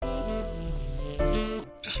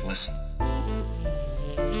listen.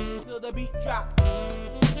 Till the beat drop.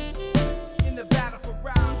 In the battle for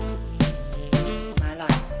round. My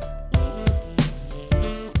life.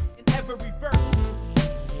 In every verse.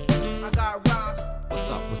 I got rhymes.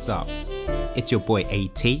 What's up? It's your boy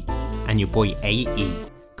AT and your boy AE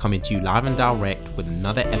coming to you live and direct with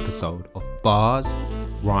another episode of Bars,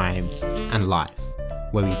 Rhymes and Life,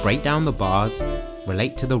 where we break down the bars,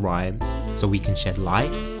 relate to the rhymes, so we can shed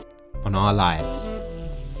light on our lives.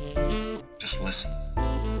 Just listen.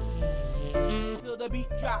 Till the beat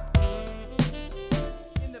drop.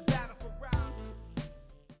 In the battle for round.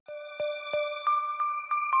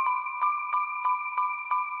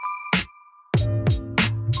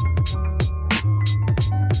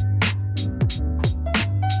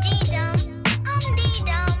 D-dum,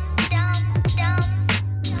 D-dum, dum, dum.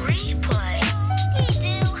 Replay.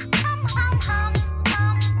 D-do, hum. D-dum,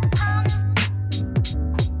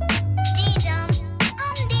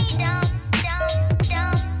 D-dum, dum.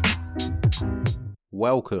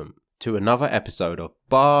 Welcome to another episode of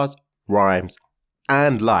Bars, Rhymes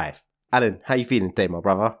and Life. Alan, how you feeling today, my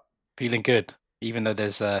brother? Feeling good, even though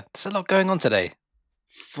there's a lot going on today.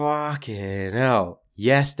 Fucking hell.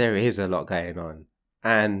 Yes, there is a lot going on.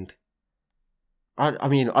 And I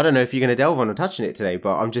mean, I don't know if you're going to delve on and touching it today,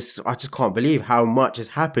 but I just can't believe how much has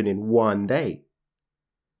happened in one day.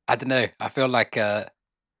 I don't know. I feel like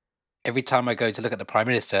every time I go to look at the Prime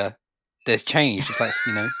Minister, there's change. It's like,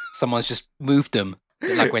 someone's just moved them.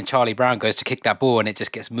 Like when Charlie Brown goes to kick that ball and it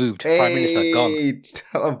just gets moved. Prime Minister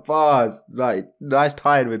gone. Bars. Like, nice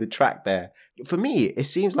tie-in with the track there. For me, it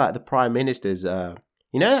seems like the Prime Minister's, that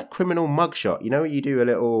criminal mugshot? You know, you do a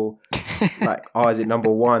little, like, is it number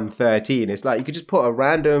 113? It's like you could just put a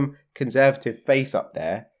random conservative face up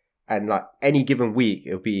there and, like, any given week,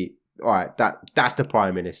 it'll be, all right, that's the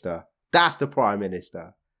Prime Minister. That's the Prime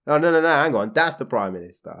Minister. No, hang on. That's the Prime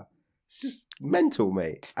Minister. It's just mental,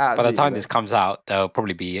 mate. Absolutely By the time mental. this comes out, there'll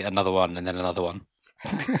probably be another one and then another one.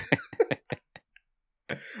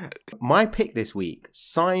 My pick this week,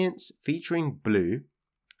 ScienZe featuring Blue,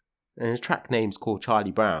 and his track name's called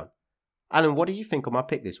Charlie Brown. Alan, what do you think of my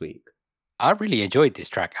pick this week? I really enjoyed this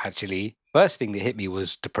track, actually. First thing that hit me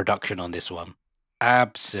was the production on this one.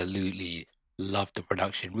 Absolutely loved the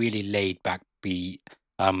production. Really laid back beat.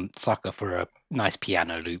 Sucker for a nice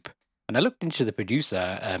piano loop. And I looked into the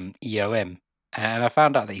producer, EOM, and I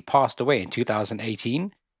found out that he passed away in 2018.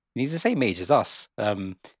 And he's the same age as us.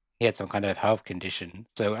 He had some kind of health condition.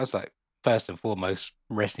 So I was like, first and foremost,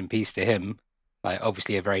 rest in peace to him. Like,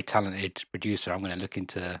 obviously a very talented producer. I'm going to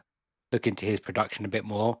look into his production a bit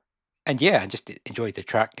more. And yeah, I just enjoyed the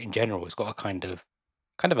track in general. It's got a kind of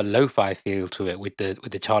a lo-fi feel to it with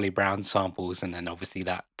the Charlie Brown samples, and then obviously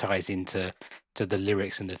that ties into the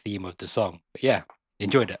lyrics and the theme of the song. But yeah,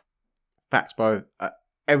 enjoyed it. Facts, bro.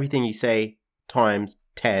 Everything you say times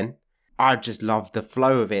 10. I just love the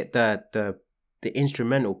flow of it. The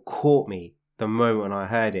instrumental caught me the moment I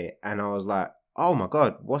heard it, and I was like, oh my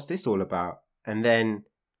god, what's this all about? And then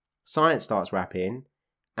ScienZe starts rapping,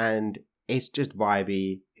 and it's just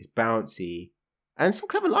vibey, it's bouncy, and some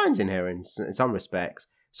clever lines in here in some respects.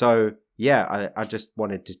 So yeah, I just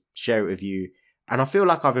wanted to share it with you, and I feel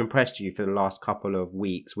like I've impressed you for the last couple of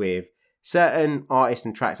weeks with certain artists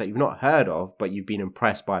and tracks that you've not heard of, but you've been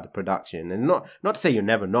impressed by the production. And not to say you're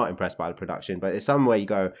never not impressed by the production, but it's somewhere you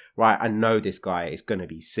go, right, I know this guy is going to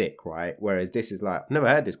be sick, right? Whereas this is like, I've never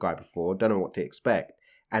heard this guy before, don't know what to expect.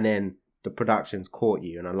 And then the production's caught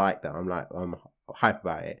you, and I like that. I'm hype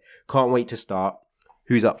about it. Can't wait to start.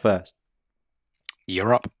 Who's up first?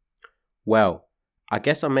 You're up. Well, I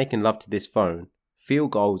guess I'm making love to this phone.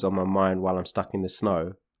 Field goals on my mind while I'm stuck in the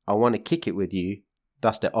snow. I want to kick it with you.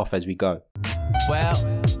 Dust it off as we go. Well,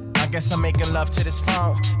 I guess I'm making love to this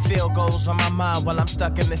phone. Field goals on my mind while I'm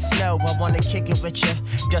stuck in the snow. I want to kick it with you.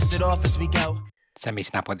 Dust it off as we go.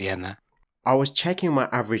 Semi-snap at the end there. I was checking my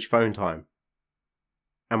average phone time.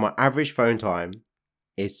 And my average phone time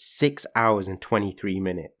is 6 hours and 23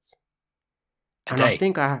 minutes. A And day. I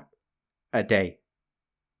think a day.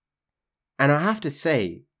 And I have to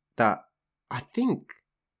say that I think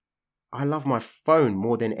I love my phone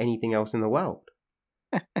more than anything else in the world.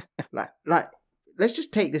 like, let's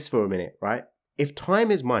just take this for a minute, right? If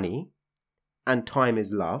time is money and time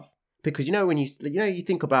is love, because when you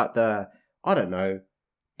think about the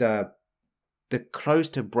close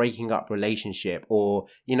to breaking up relationship, or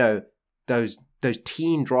those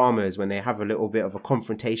teen dramas when they have a little bit of a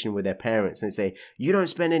confrontation with their parents and say, you don't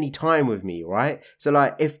spend any time with me, right? So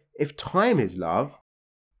like if time is love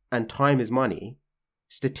and time is money,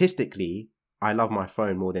 statistically I love my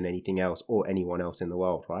phone more than anything else or anyone else in the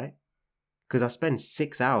world, right? Because I spend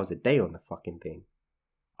 6 hours a day on the fucking thing.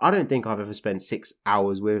 I don't think I've ever spent 6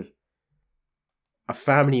 hours with a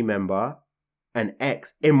family member, an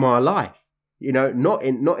ex in my life. You know, not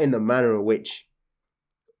in the manner in which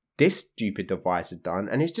this stupid device is done,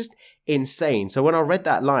 and it's just insane. So when I read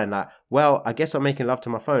that line, like, well, I guess I'm making love to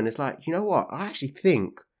my phone, it's like, you know what? I actually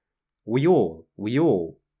think we all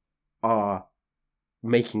are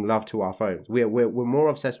making love to our phones. We're more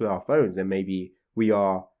obsessed with our phones than maybe we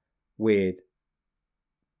are with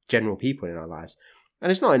general people in our lives.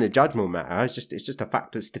 And it's not in a judgmental matter. It's just a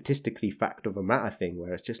fact, a statistically fact of a matter thing,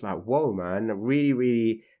 where it's just like, whoa, man, really,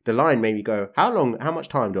 really, the line made me go, how much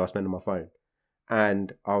time do I spend on my phone?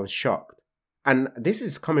 And I was shocked. And this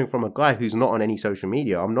is coming from a guy who's not on any social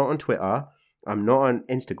media. I'm not on Twitter. I'm not on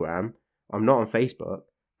Instagram. I'm not on Facebook.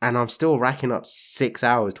 And I'm still racking up 6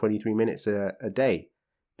 hours, 23 minutes a day.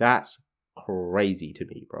 That's crazy to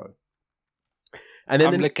me, bro. And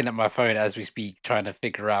then I'm looking at my phone as we speak, trying to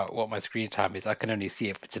figure out what my screen time is. I can only see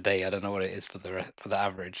it for today. I don't know what it is for the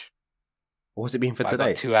average. what's it been for But I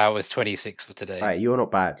today? got 2 hours 26 for today. Right, you're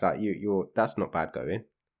not bad. Like you're that's not bad going.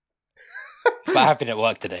 But I have been at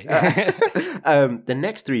work today. The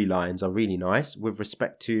next 3 lines are really nice with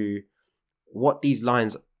respect to what these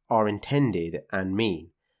lines are intended and mean.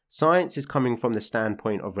 Science is coming from the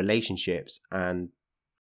standpoint of relationships, and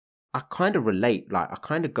I kind of relate. Like I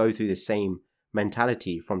kind of go through the same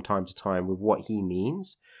mentality from time to time with what he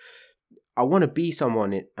means. I want to be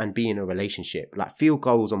someone and be in a relationship, like feel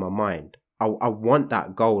goals on my mind. I want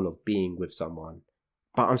that goal of being with someone,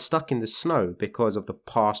 but I'm stuck in the snow because of the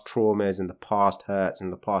past traumas and the past hurts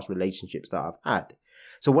and the past relationships that I've had.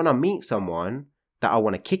 So when I meet someone that I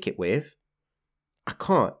want to kick it with, I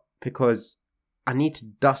can't, because I need to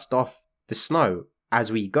dust off the snow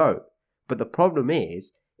as we go. But the problem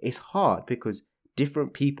is, it's hard because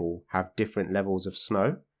different people have different levels of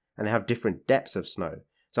snow and they have different depths of snow.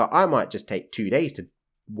 So I might just take 2 days to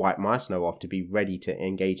wipe my snow off to be ready to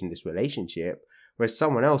engage in this relationship, whereas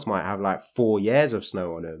someone else might have like 4 years of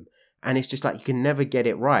snow on them. And it's just like, you can never get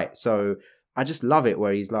it right. So I just love it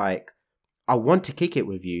where he's like, I want to kick it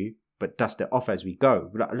with you, but dust it off as we go.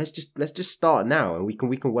 Like, let's just start now and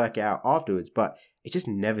we can work it out afterwards. But it just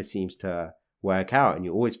never seems to work out, and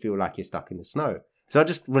you always feel like you're stuck in the snow. So I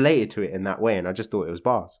just related to it in that way, and I just thought it was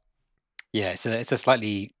bars. Yeah, so it's a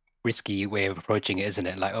slightly risky way of approaching it, isn't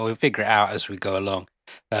it? Like, oh, we'll figure it out as we go along.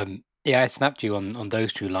 Yeah, I snapped you on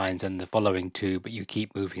those 2 lines and the following 2, but you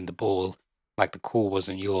keep moving the ball like the call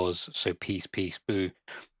wasn't yours. So peace, peace, boo.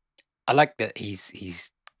 I like that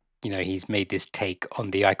he's made this take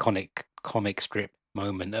on the iconic comic strip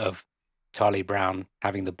moment of Charlie Brown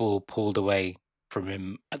having the ball pulled away from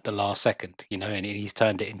him at the last second, and he's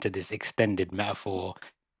turned it into this extended metaphor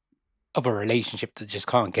of a relationship that just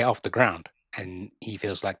can't get off the ground. And he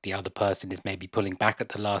feels like the other person is maybe pulling back at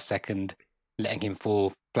the last second, letting him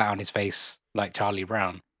fall flat on his face like Charlie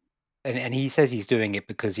Brown. And he says he's doing it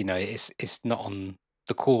because, it's not on,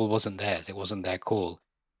 the call wasn't theirs. It wasn't their call.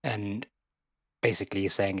 And basically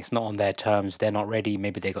he's saying it's not on their terms. They're not ready.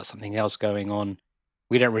 Maybe they got something else going on.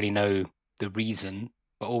 We don't really know the reason,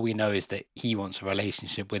 but all we know is that he wants a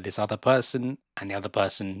relationship with this other person, and the other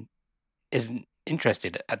person isn't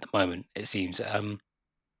interested at the moment, it seems.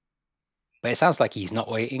 But it sounds like he's not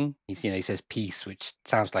waiting. He says peace, which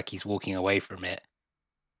sounds like he's walking away from it.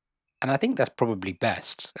 And I think that's probably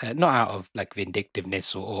best, not out of like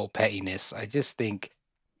vindictiveness or pettiness. I just think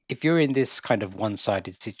if you're in this kind of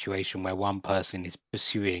one-sided situation where one person is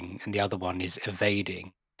pursuing and the other one is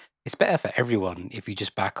evading, it's better for everyone if you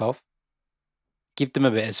just back off, give them a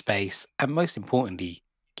bit of space, and most importantly,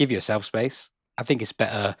 give yourself space. I think it's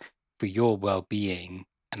better for your well-being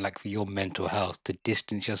and like for your mental health to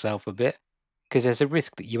distance yourself a bit, because there's a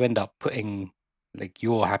risk that you end up putting like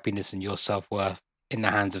your happiness and your self-worth in the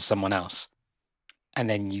hands of someone else, and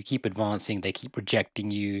then you keep advancing, they keep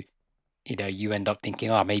rejecting you. You end up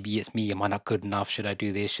thinking, oh, maybe it's me, am I not good enough, should I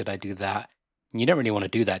do this, should I do that? And you don't really want to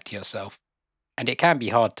do that to yourself, and it can be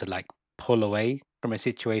hard to like pull away from a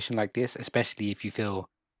situation like this, especially if you feel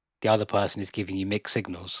the other person is giving you mixed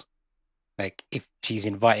signals. Like if she's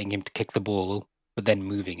inviting him to kick the ball, but then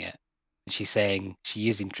moving it. And she's saying she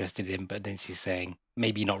is interested in him, but then she's saying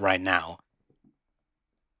maybe not right now.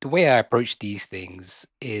 The way I approach these things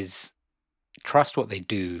is trust what they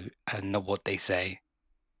do and not what they say,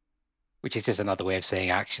 which is just another way of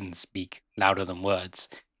saying actions speak louder than words.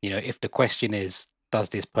 If the question is, does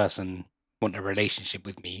this person want a relationship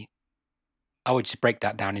with me? I would just break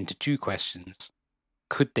that down into 2 questions.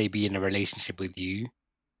 Could they be in a relationship with you?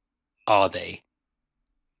 Are they?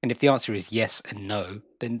 And if the answer is yes and no,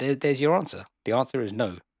 then there's your answer. The answer is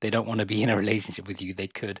no. They don't want to be in a relationship with you. They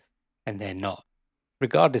could, and they're not,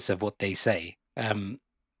 regardless of what they say.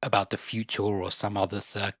 about the future or some other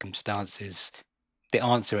circumstances, the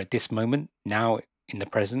answer at this moment, now in the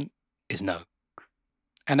present, is no.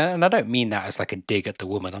 And I don't mean that as like a dig at the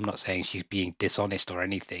woman. I'm not saying she's being dishonest or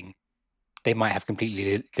anything. They might have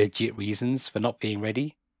completely legit reasons for not being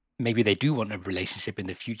ready. Maybe they do want a relationship in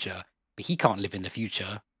the future, but he can't live in the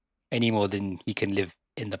future any more than he can live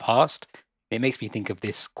in the past. It makes me think of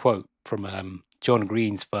this quote from John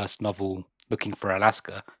Green's first novel, Looking for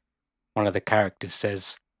Alaska. One of the characters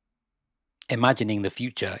says, "Imagining the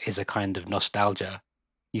future is a kind of nostalgia.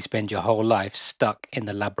 You spend your whole life stuck in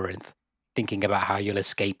the labyrinth, thinking about how you'll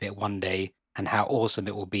escape it one day and how awesome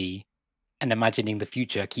it will be. And imagining the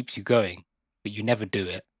future keeps you going, but you never do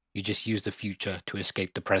it. You just use the future to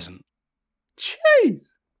escape the present."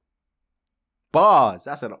 Jeez. Bars.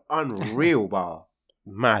 That's an unreal bar.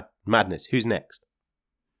 Madness. Who's next?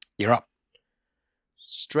 You're up.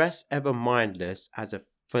 Stress ever mindless as a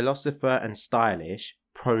philosopher and stylish,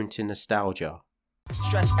 prone to nostalgia.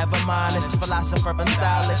 Stress ever mindless, philosopher and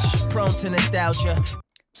stylish, prone to nostalgia.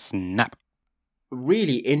 Snap.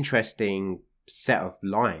 Really interesting set of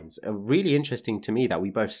lines. Really interesting to me that we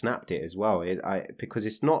both snapped it as well. Because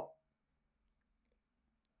it's not.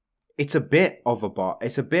 It's a bit of a bar.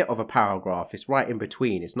 It's a bit of a paragraph. It's right in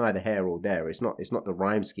between. It's neither here or there. It's not the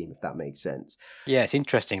rhyme scheme, if that makes sense. Yeah, it's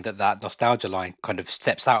interesting that nostalgia line kind of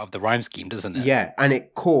steps out of the rhyme scheme, doesn't it? Yeah, and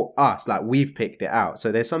it caught us. Like, we've picked it out.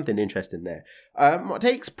 So there's something interesting there. My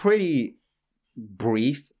take's pretty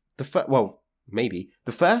brief. Maybe.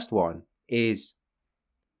 The first one is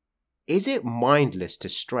it mindless to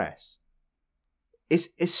stress? Is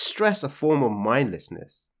stress a form of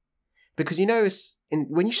mindlessness? Because,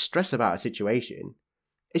 when you stress about a situation,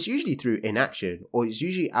 it's usually through inaction, or it's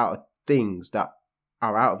usually out of things that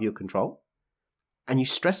are out of your control, and you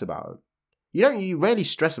stress about them. You rarely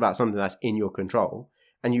stress about something that's in your control,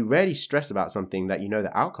 and you rarely stress about something that you know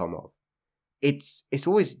the outcome of. It's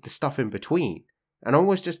always the stuff in between. And I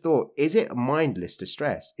always just thought, is it mindless to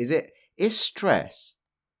stress? Is stress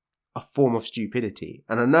a form of stupidity?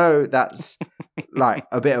 And I know that's like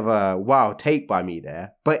a bit of a wild take by me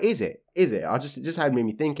there, but is it? I just had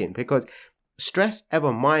me thinking, because stress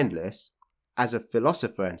ever mindless as a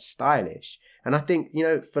philosopher and stylish. And I think,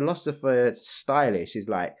 philosopher stylish is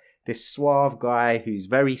like this suave guy who's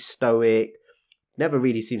very stoic, never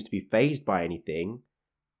really seems to be fazed by anything,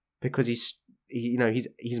 because he's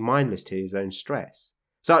mindless to his own stress.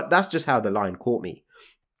 So that's just how the line caught me.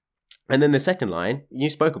 And then the second line, you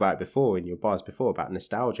spoke about it before in your bars before about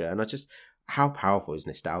nostalgia, and how powerful is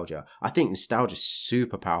nostalgia? I think nostalgia is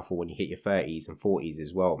super powerful when you hit your 30s and 40s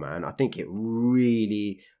as well, man. I think it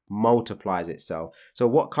really multiplies itself. So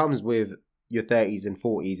what comes with your 30s and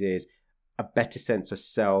 40s is a better sense of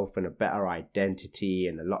self and a better identity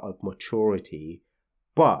and a lot of maturity.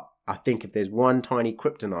 But I think if there's one tiny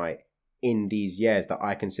kryptonite in these years that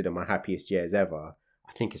I consider my happiest years ever,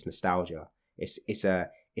 I think it's nostalgia. It's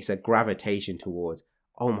a gravitation towards,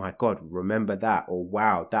 oh my God, remember that? Or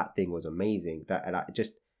wow, that thing was amazing. That it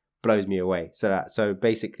just blows me away. So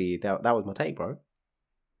basically that was my take, bro.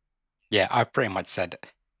 Yeah, I pretty much said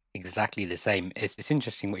exactly the same. It's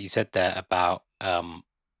interesting what you said there about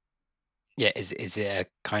is it a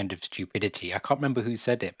kind of stupidity? I can't remember who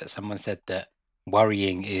said it, but someone said that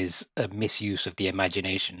worrying is a misuse of the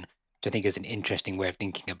imagination, which I think is an interesting way of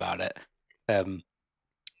thinking about it.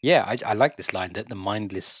 I like this line, that the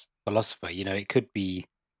mindless philosopher, it could be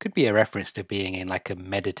a reference to being in like a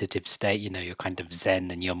meditative state, you're kind of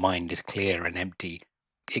zen and your mind is clear and empty.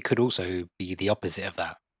 It could also be the opposite of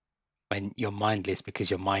that, when you're mindless because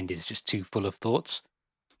your mind is just too full of thoughts.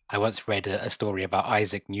 I once read a story about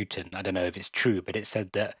Isaac Newton. I don't know if it's true, but it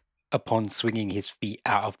said that upon swinging his feet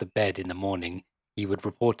out of the bed in the morning, he would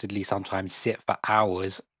reportedly sometimes sit for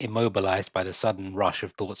hours, immobilized by the sudden rush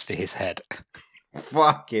of thoughts to his head.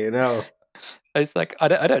 Fucking hell. It's like, I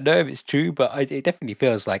don't know if it's true, but it definitely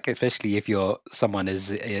feels like, especially if you're someone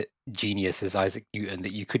as a genius as Isaac Newton,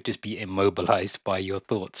 that you could just be immobilized by your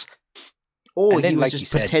thoughts. Or And then, he was like just you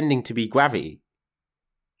said- pretending to be gravity.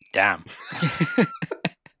 Damn.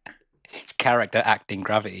 It's character acting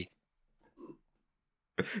gravity.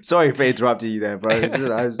 Sorry for interrupting you there, bro.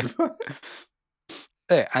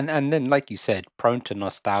 Yeah, and then, like you said, prone to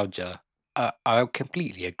nostalgia. I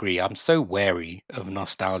completely agree. I'm so wary of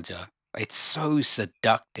nostalgia. It's so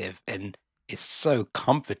seductive and it's so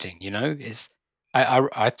comforting.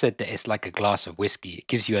 I've said that it's like a glass of whiskey. It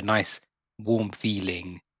gives you a nice warm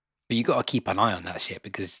feeling, but you got to keep an eye on that shit,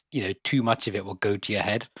 because too much of it will go to your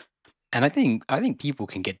head. And I think people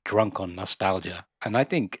can get drunk on nostalgia. And I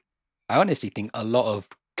honestly think a lot of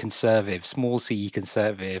small c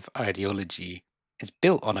conservative ideology is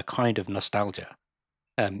built on a kind of nostalgia.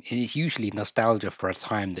 And it's usually nostalgia for a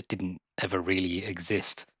time that didn't ever really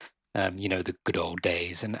exist. The good old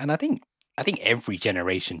days. And I think every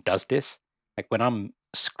generation does this. Like when I'm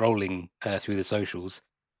scrolling through the socials,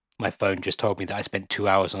 my phone just told me that I spent 2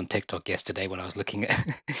 hours on TikTok yesterday when I was looking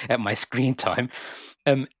at at my screen time.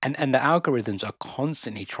 And the algorithms are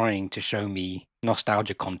constantly trying to show me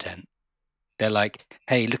nostalgia content. They're like,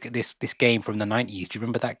 "Hey, look at this game from the 90s. Do you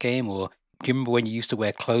remember that game? Or do you remember when you used to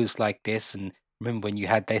wear clothes like this? And remember when you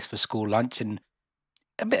had this for school lunch?" And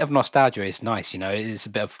a bit of nostalgia is nice, it's a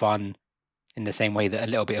bit of fun in the same way that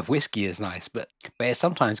a little bit of whiskey is nice. But it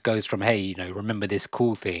sometimes goes from, hey, remember this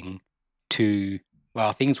cool thing to,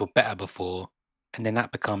 well, things were better before, and then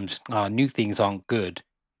that becomes, new things aren't good.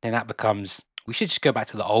 Then that becomes, we should just go back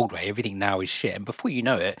to the old way. Everything now is shit. And before you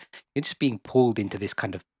know it, you're just being pulled into this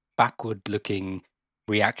kind of backward looking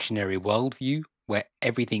reactionary worldview where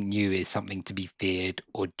everything new is something to be feared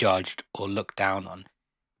or judged or looked down on.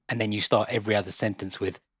 And then you start every other sentence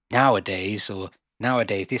with nowadays, or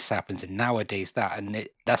nowadays this happens and nowadays that. And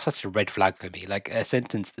that's such a red flag for me. Like a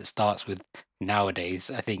sentence that starts with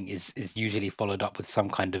nowadays, I think is usually followed up with some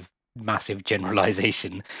kind of massive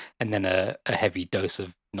generalization and then a heavy dose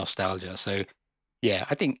of nostalgia. So yeah,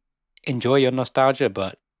 I think enjoy your nostalgia,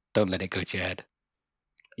 but don't let it go to your head.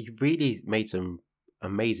 You really made some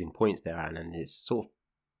amazing points there, Anne, and it's sort of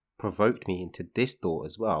provoked me into this thought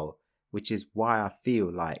as well, which is why I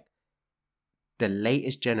feel like the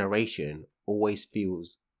latest generation always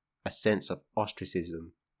feels a sense of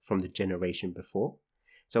ostracism from the generation before.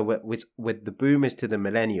 So with the boomers to the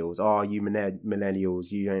millennials, you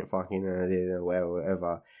millennials, you ain't fucking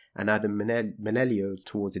whatever. And now the millennials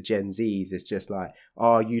towards the Gen Zs, it's just like,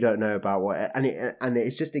 you don't know about what, and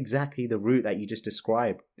it's just exactly the route that you just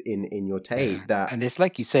described in your take. Yeah. That And it's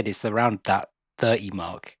like you said, it's around that 30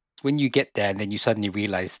 mark. When you get there and then you suddenly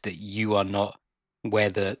realize that you are not where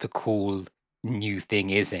the cool new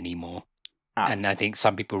thing is anymore. And I think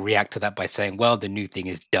some people react to that by saying, well, the new thing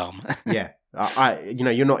is dumb. yeah,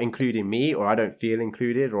 you're not including me, or I don't feel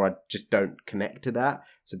included, or I just don't connect to that.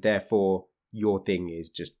 So therefore, your thing is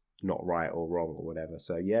just not right or wrong or whatever.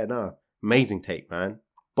 So yeah, no, amazing take, man.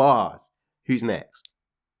 Bars. Who's next?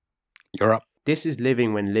 You're up. This is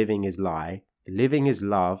living when living is lie. Living is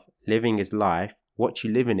love. Living is life. What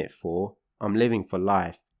you living it for? I'm living for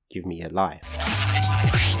life. Give me a life.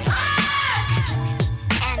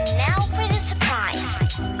 And now for the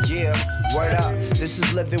surprise. Yeah, word up. This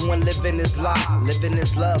is living when living is life. Living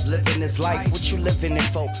is love, living is life. What you living it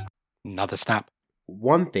for? Another snap.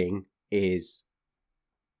 One thing is,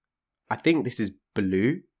 I think this is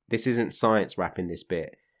Baloo. This isn't science rapping this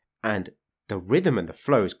bit. And the rhythm and the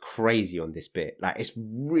flow is crazy on this bit. Like, it's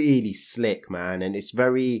really slick, man. And it's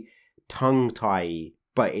very tongue-tie-y,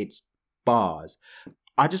 but it's bars.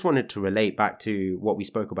 I just wanted to relate back to what we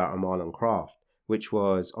spoke about on Marlon Craft, which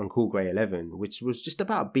was on Cool Grey 11, which was just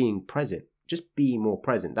about being present. Just be more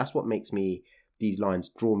present. That's what makes these lines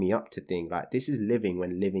draw me up to think like, this is living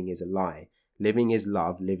when living is a lie. Living is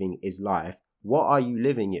love, living is life. What are you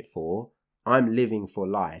living it for? I'm living for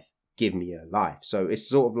life. Give me a life. So it's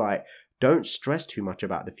sort of like, don't stress too much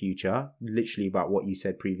about the future, literally about what you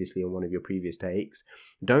said previously on one of your previous takes.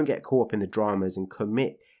 Don't get caught up in the dramas and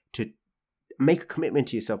make a commitment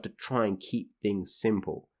to yourself to try and keep things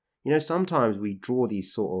simple. Sometimes we draw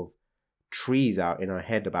these sort of trees out in our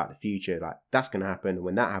head about the future, like that's going to happen, and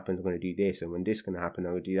when that happens I'm going to do this, and when this is going to happen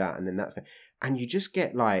I'm going to do that, and then and you just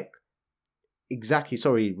get like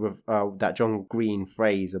that John Green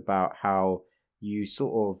phrase about how you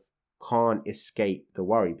sort of can't escape the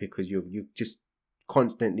worry because you're just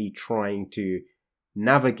constantly trying to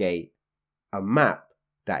navigate a map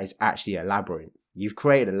that is actually a labyrinth. You've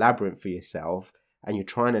created a labyrinth for yourself and you're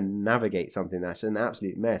trying to navigate something that's an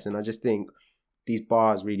absolute mess. And I just think these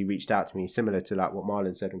bars really reached out to me, similar to like what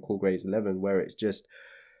Marlon said in Cool Grades 11, where it's just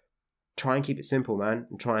try and keep it simple, man,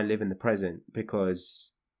 and try and live in the present,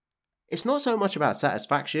 because it's not so much about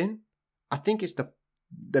satisfaction. I think it's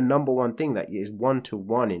the number one thing that is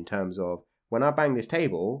 1-to-1 in terms of when I bang this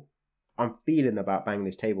table, I'm feeling about banging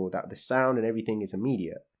this table that the sound and everything is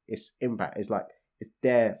immediate. Its impact is like, it's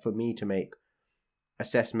there for me to make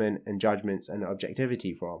assessment and judgments and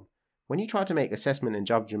objectivity from. When you try to make assessment and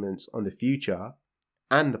judgments on the future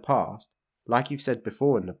and the past, like you've said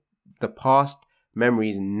before, in the past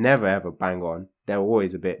memories never ever bang on. They're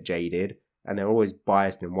always a bit jaded and they're always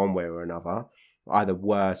biased in one way or another, either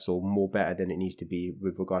worse or more better than it needs to be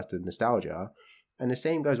with regards to nostalgia. And the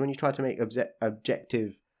same goes when you try to make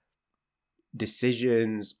objective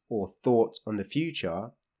decisions or thoughts on the future.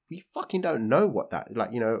 We fucking don't know what that,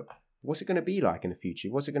 What's it going to be like in the future?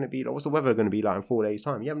 What's it going to be like? What's the weather going to be like in 4 days'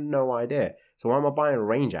 time? You have no idea. So why am I buying a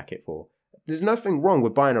rain jacket for? There's nothing wrong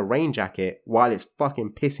with buying a rain jacket while it's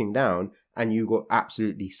fucking pissing down and you got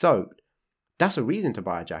absolutely soaked. That's a reason to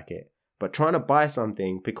buy a jacket. But trying to buy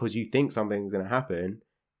something because you think something's going to happen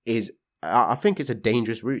is, I think it's a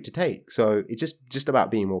dangerous route to take. So it's just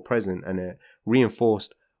about being more present, and it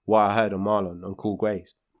reinforced what I heard on Marlon on Cool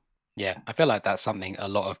Grace. Yeah, I feel like that's something a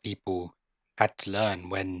lot of people had to learn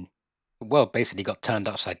when the world basically got turned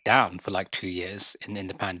upside down for like 2 years in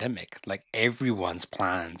the pandemic. Like everyone's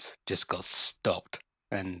plans just got stopped.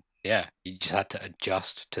 And yeah, you just had to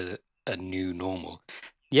adjust to a new normal.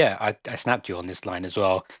 Yeah, I snapped you on this line as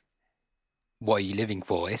well. What are you living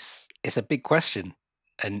for? It's a big question.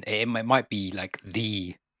 And it might be like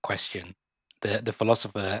the question. The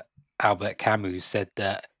philosopher Albert Camus said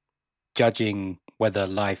that judging whether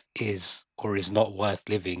life is or is not worth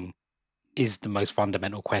living is the most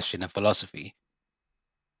fundamental question of philosophy.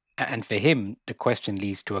 And for him, the question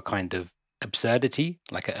leads to a kind of absurdity,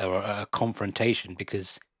 like a confrontation,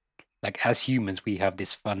 because like as humans, we have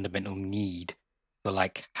this fundamental need for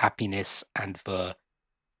like happiness and for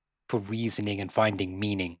reasoning and finding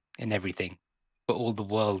meaning in everything. But all the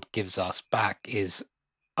world gives us back is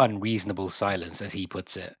unreasonable silence, as he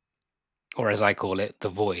puts it, or as I call it, the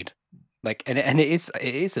void. Like, and it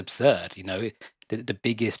is absurd, you know, the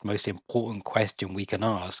biggest, most important question we can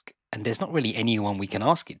ask, and there's not really anyone we can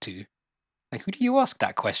ask it to. Like, who do you ask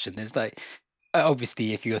that question? There's like,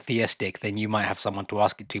 obviously, if you're theistic, then you might have someone to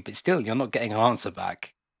ask it to, but still, you're not getting an answer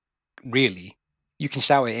back. Really, you can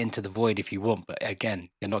shout it into the void if you want, but again,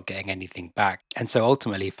 you're not getting anything back. And so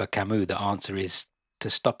ultimately, for Camus, the answer is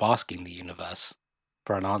to stop asking the universe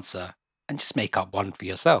for an answer and just make up one for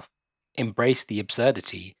yourself. Embrace the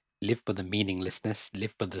absurdity, live for the meaninglessness,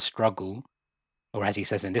 live for the struggle, or as he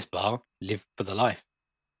says in this bar, live for the life.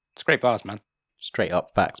 It's great bars, man. Straight up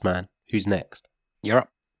facts, man. Who's next? You're up.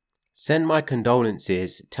 Send my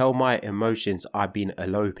condolences. Tell my emotions I've been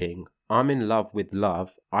eloping. I'm in love with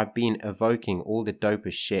love. I've been evoking all the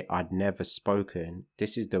dopest shit I'd never spoken.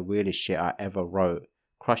 This is the realest shit I ever wrote.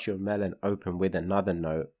 Crush your melon open with another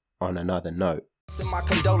note on another note. Send my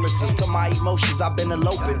condolences to my emotions, I've been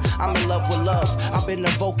eloping. I'm in love with love, I've been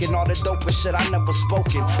evoking all the dopest shit I never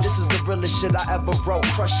spoken. This is the realest shit I ever wrote.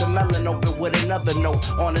 Crush your melon open with another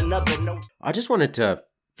note on another note. I just wanted to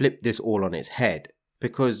flip this all on its head,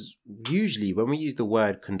 because usually when we use the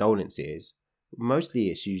word condolences, mostly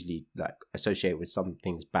it's usually like associated with some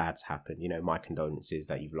things bad's happened. You know, my condolences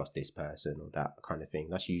that you've lost this person or that kind of thing.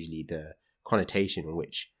 That's usually the connotation in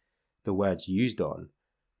which the word's used on.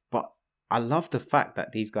 But I love the fact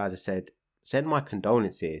that these guys have said, send my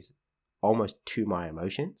condolences almost to my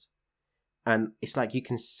emotions. And it's like you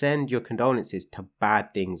can send your condolences to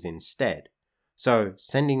bad things instead. So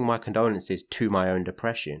sending my condolences to my own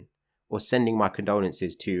depression, or sending my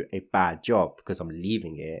condolences to a bad job because I'm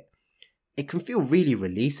leaving it, it can feel really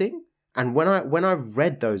releasing. And when I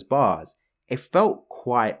read those bars, it felt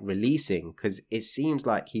quite releasing, because it seems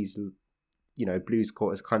like he's, you know, Blues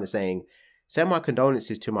Court is kind of saying, send my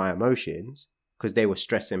condolences to my emotions because they were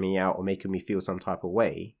stressing me out or making me feel some type of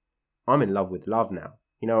way. I'm in love with love now.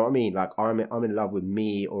 You know what I mean? Like I'm in love with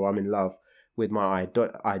me, or I'm in love with my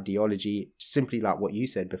ideology. Simply like what you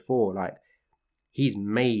said before, like he's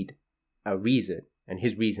made a reason, and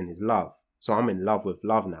his reason is love. So I'm in love with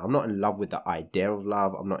love now. I'm not in love with the idea of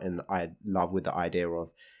love. I'm not in love with the idea of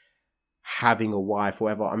having a wife or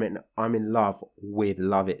whatever. I'm in love with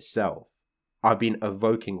love itself. I've been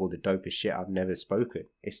evoking all the dopest shit I've never spoken.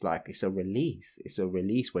 It's like, it's a release. It's a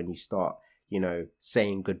release when you start, you know,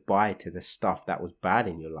 saying goodbye to the stuff that was bad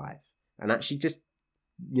in your life, and actually just,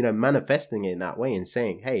 you know, manifesting it in that way and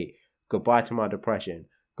saying, hey, goodbye to my depression,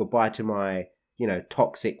 goodbye to my, you know,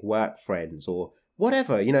 toxic work friends, or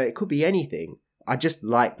whatever, you know, it could be anything. I just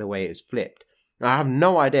like the way it's flipped. I have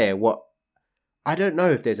no idea I don't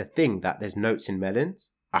know if there's a thing that there's notes in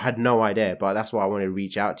melons. I had no idea, but that's why I wanted to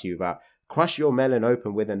reach out to you about. Crush your melon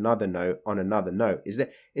open with another note on another note. Is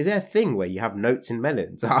there a thing where you have notes in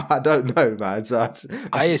melons? I don't know, man. So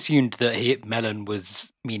I assumed that melon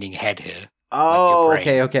was meaning head here. Oh, like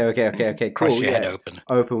okay, cool. Crush your head yeah. open.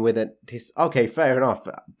 Open with this. Okay, fair enough.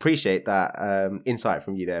 Appreciate that insight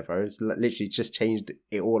from you there, bro. It's literally just changed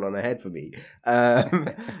it all on a head for me.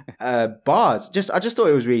 Bars. I just thought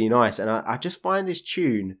it was really nice, and I just find this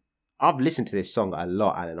tune. I've listened to this song a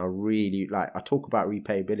lot, Alan. I really like. I talk about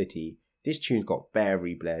replayability. This tune's got bare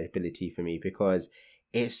replayability for me because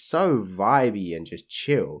it's so vibey and just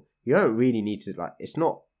chill. You don't really need to, like, it's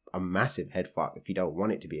not a massive head fuck if you don't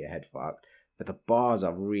want it to be a head fuck, but the bars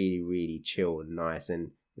are really, really chill and nice,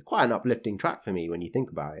 and it's quite an uplifting track for me when you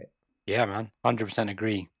think about it. Yeah, man. 100%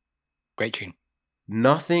 agree. Great tune.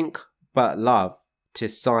 Nothing but love to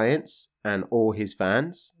Science and all his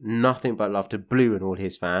fans. Nothing but love to Blue and all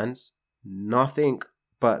his fans. Nothing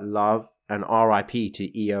but love and RIP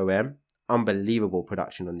to EOM. Unbelievable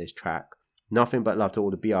production on this track. Nothing but love to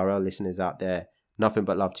all the BRL listeners out there. Nothing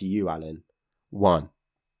but love to you, Alan. 1.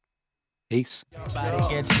 Peace. Everybody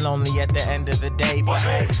gets lonely at the end of the day, but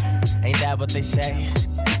hey, ain't that what they say?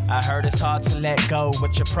 I heard it's hard to let go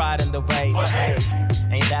with your pride in the way, but hey,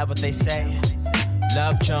 ain't that what they say?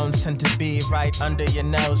 Love Jones tend to be right under your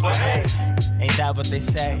nose, but hey, ain't that what they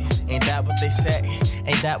say? Ain't that what they say?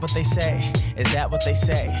 Ain't that what they say? Is that what they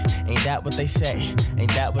say? Ain't that what they say?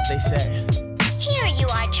 Ain't that what they say? Here you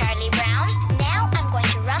are, Charlie Brown. Now I'm going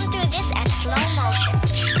to run through this at slow motion.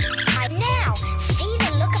 Now, see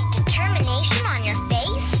the look of determination on your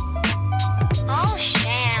face? All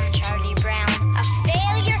sham, Charlie Brown. A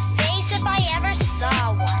failure face if I ever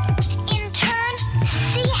saw one. In turn,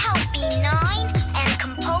 see how benign and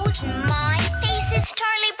composed my face is,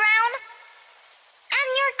 Charlie Brown? And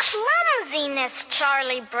your clumsiness,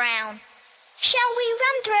 Charlie Brown. Shall we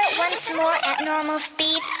run through it once more at normal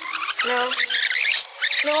speed? No,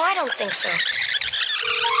 I don't think so.